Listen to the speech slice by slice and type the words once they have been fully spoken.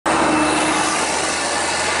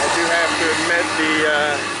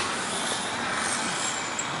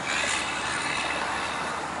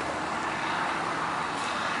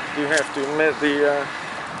the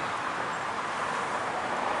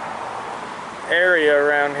area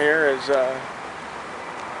around here is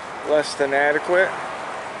less than adequate.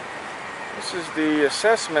 This is the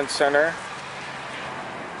assessment center,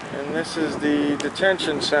 and this is the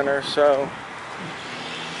detention center, so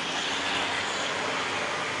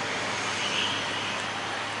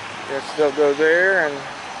guess they'll go there, and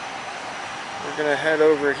we're gonna head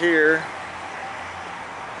over here.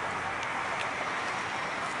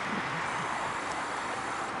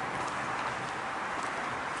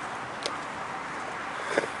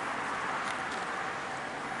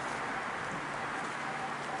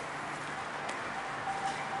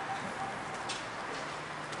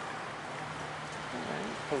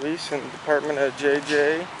 Police and Department of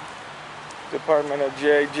JJ. Department of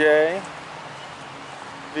JJ.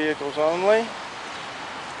 Vehicles only.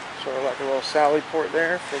 Sort of like a little sally port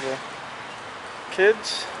there for the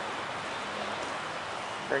kids.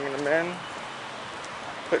 Bringing them in.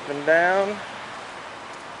 Putting them down.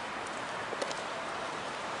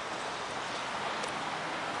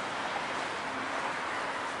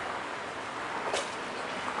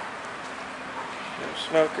 No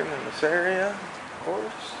smoking in this area, of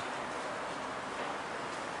course.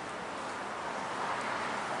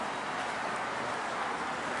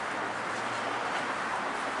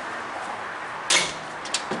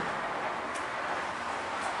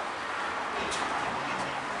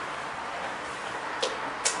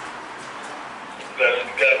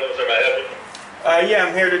 Yeah,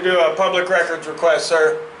 I'm here to do a public records request,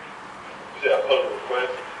 sir. You said a public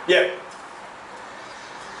request? Yep.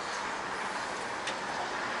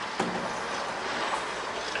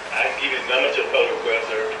 I can give you the number to the public request,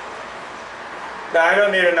 sir. No, I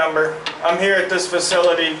don't need a number. I'm here at this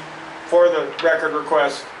facility for the record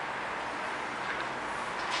request.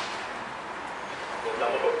 The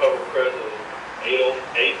number for public request is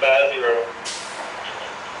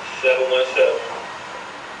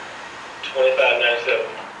 850-717-2597.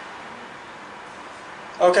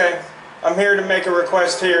 Okay, I'm here to make a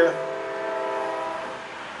request here.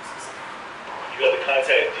 You got to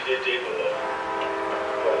contact DJJ for the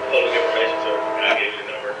public information, sir, and I gave you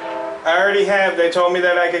the number. I already have. They told me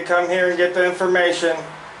that I could come here and get the information.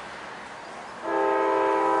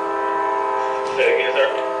 Say it again, sir.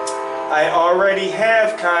 I already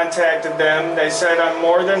have contacted them. They said I'm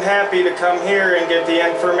more than happy to come here and get the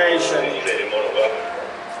information. You said you're more than welcome.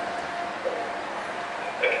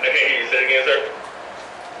 I can't hear you. Say it again, sir.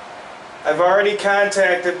 I've already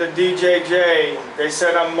contacted the DJJ. They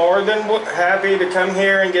said I'm more than happy to come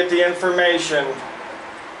here and get the information.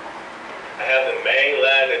 I have the main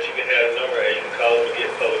line that you can have a number and you can call them and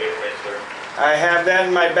get public information, sir. I have that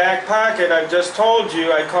in my back pocket. I've just told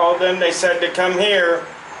you. I called them. They said to come here.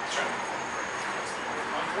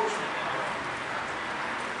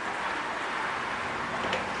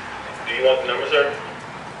 Do you want the number, sir?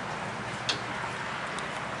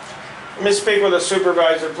 Let me speak with a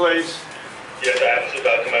supervisor, please. Yes, I have a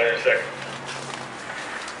supervisor come out here in a second.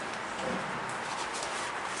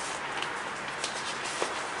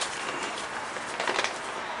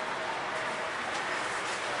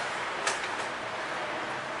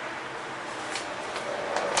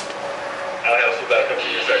 I'll have a supervisor come to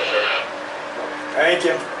you in a second, sir. Thank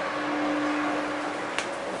you.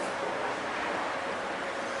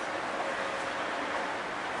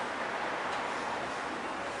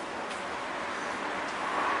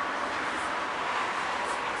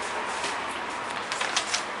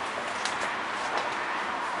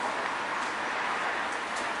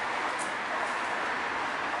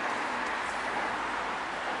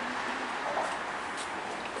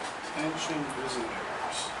 Attention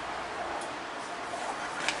visitors.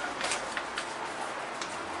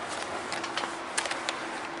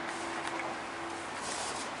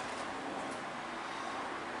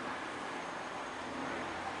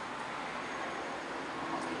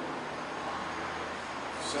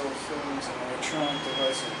 Cell phones and electronic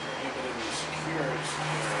devices are prohibited in secure area of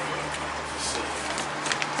the facility.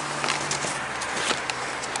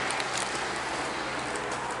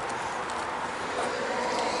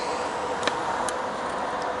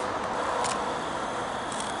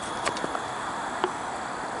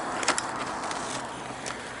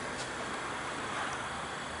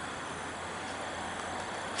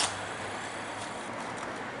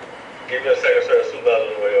 Give me a second, sir. Supervisor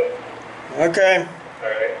on the way up. Okay. All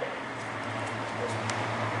right.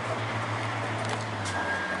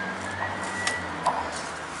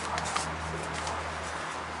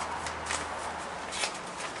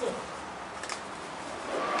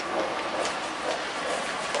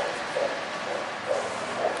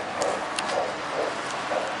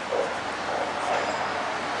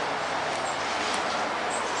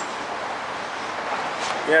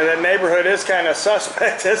 Yeah, that neighborhood is kind of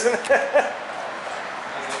suspect, isn't it? I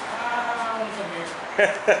was like, I want to come here.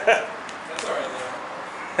 That's alright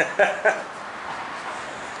though.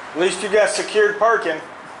 At least you got secured parking.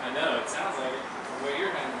 I know, it sounds like it, the way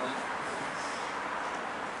you're handling it.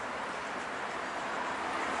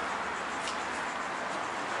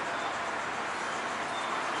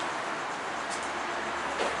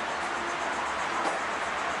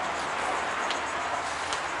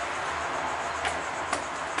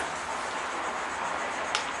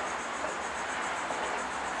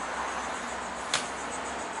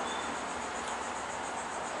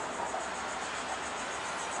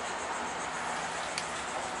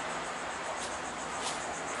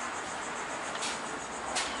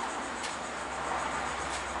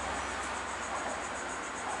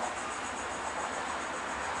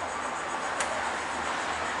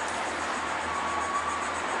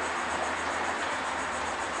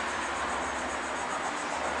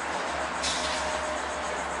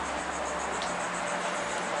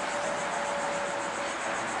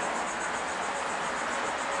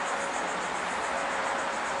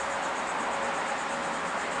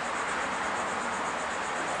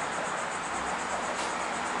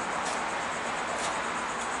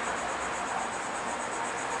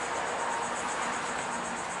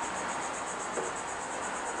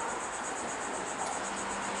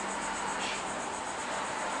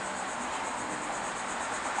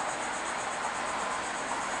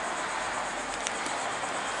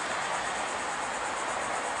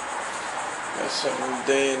 Got some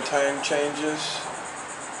day and time changes.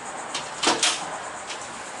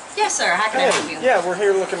 Yes, sir. How can I help you? Yeah, we're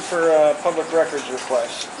here looking for a public records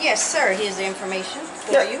request. Yes, sir. Here's the information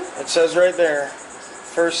for Yeah, you. it says right there.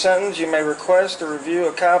 First sentence, you may request to review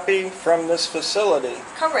a copy from this facility.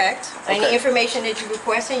 Correct. Any Okay. information that you're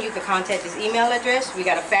requesting, you can contact this email address. We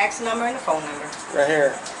got a fax number and a phone number. Right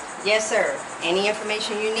here. Yes, sir. Any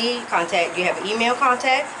information you need, contact. You have an email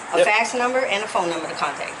contact, a Yep. fax number, and a phone number to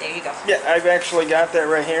contact. There you go. Yeah, I've actually got that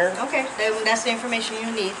right here. Okay, that's the information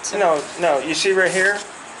you need. So. No, you see right here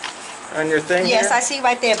on your thing Yes, here? I see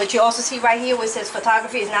right there, but you also see right here where it says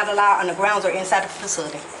photography is not allowed on the grounds or inside the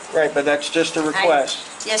facility. Right, but that's just a request.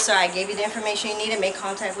 Yes, sir. I gave you the information you need and make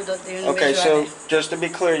contact with the individual. Okay, right so there. just to be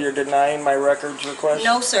clear, you're denying my records request?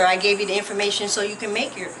 No, sir. I gave you the information so you can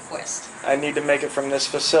make your request. I need to make it from this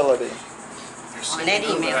facility. On that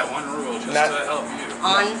email. That one rule just Not- to help you.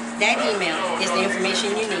 On that email is the information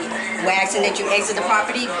you need. We're asking that you exit the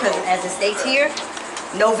property because as it states here,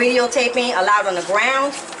 no videotaping allowed on the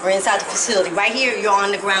grounds or inside the facility. Right here, you're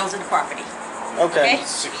on the grounds of the property. Okay. Okay.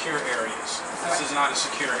 Secure areas. This is not a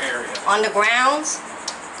secure area. On the grounds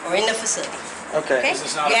or in the facility. Okay. Okay? This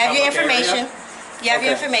is not You a have your public area? information. You have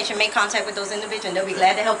your Okay. information. Make contact with those individuals. They'll be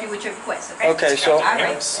glad to help you with your request. Okay? Okay, so All right.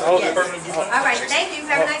 hold Yes. it. All right. Thank you.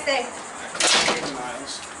 Have a nice day.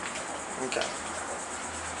 Miles. Okay.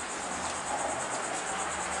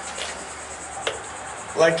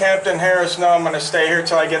 Let Captain Harris know I'm going to stay here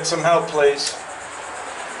till I get some help, please.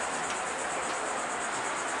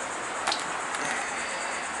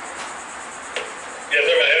 Yes,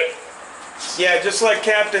 sir, man. Yeah, just let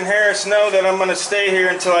Captain Harris know that I'm going to stay here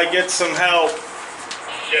until I get some help.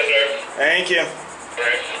 Yes, sir. Thank you. All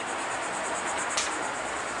right.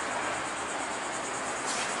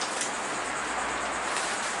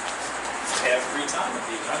 Every time with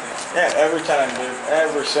these, I think. Yeah, every time, dude.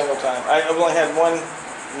 Every single time. I've only had one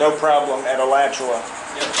no problem at Alachua.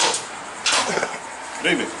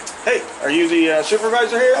 Good evening. Hey, are you the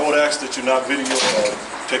supervisor I here? would ask that you not video or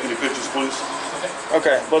take any pictures, please.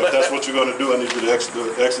 Okay. Well, If that's what you're going to do, I need you to exit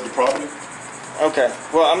the property. Okay.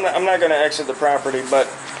 Well, I'm not going to exit the property, but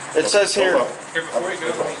it says No here. problem. Here, before you go,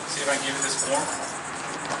 let me see if I can give you this form.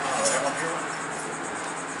 That one here.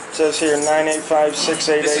 It says here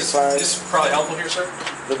 985-6885. This is probably helpful here, sir.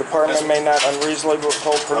 The department may not unreasonably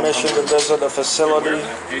withhold permission to visit a facility.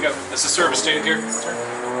 Here you go. This is service stated here, sir.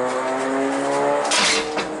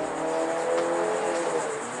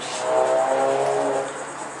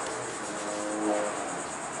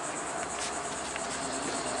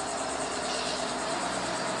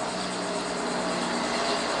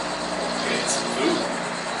 It's food.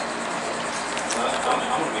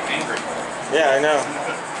 I'm gonna be angry. Yeah, I know.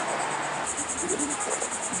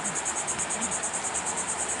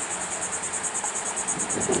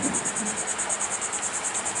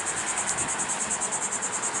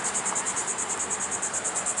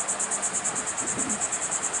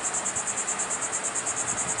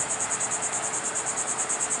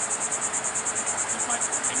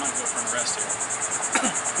 They might go for an arrest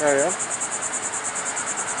here. Oh, yeah?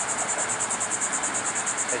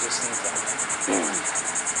 They just need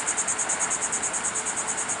that.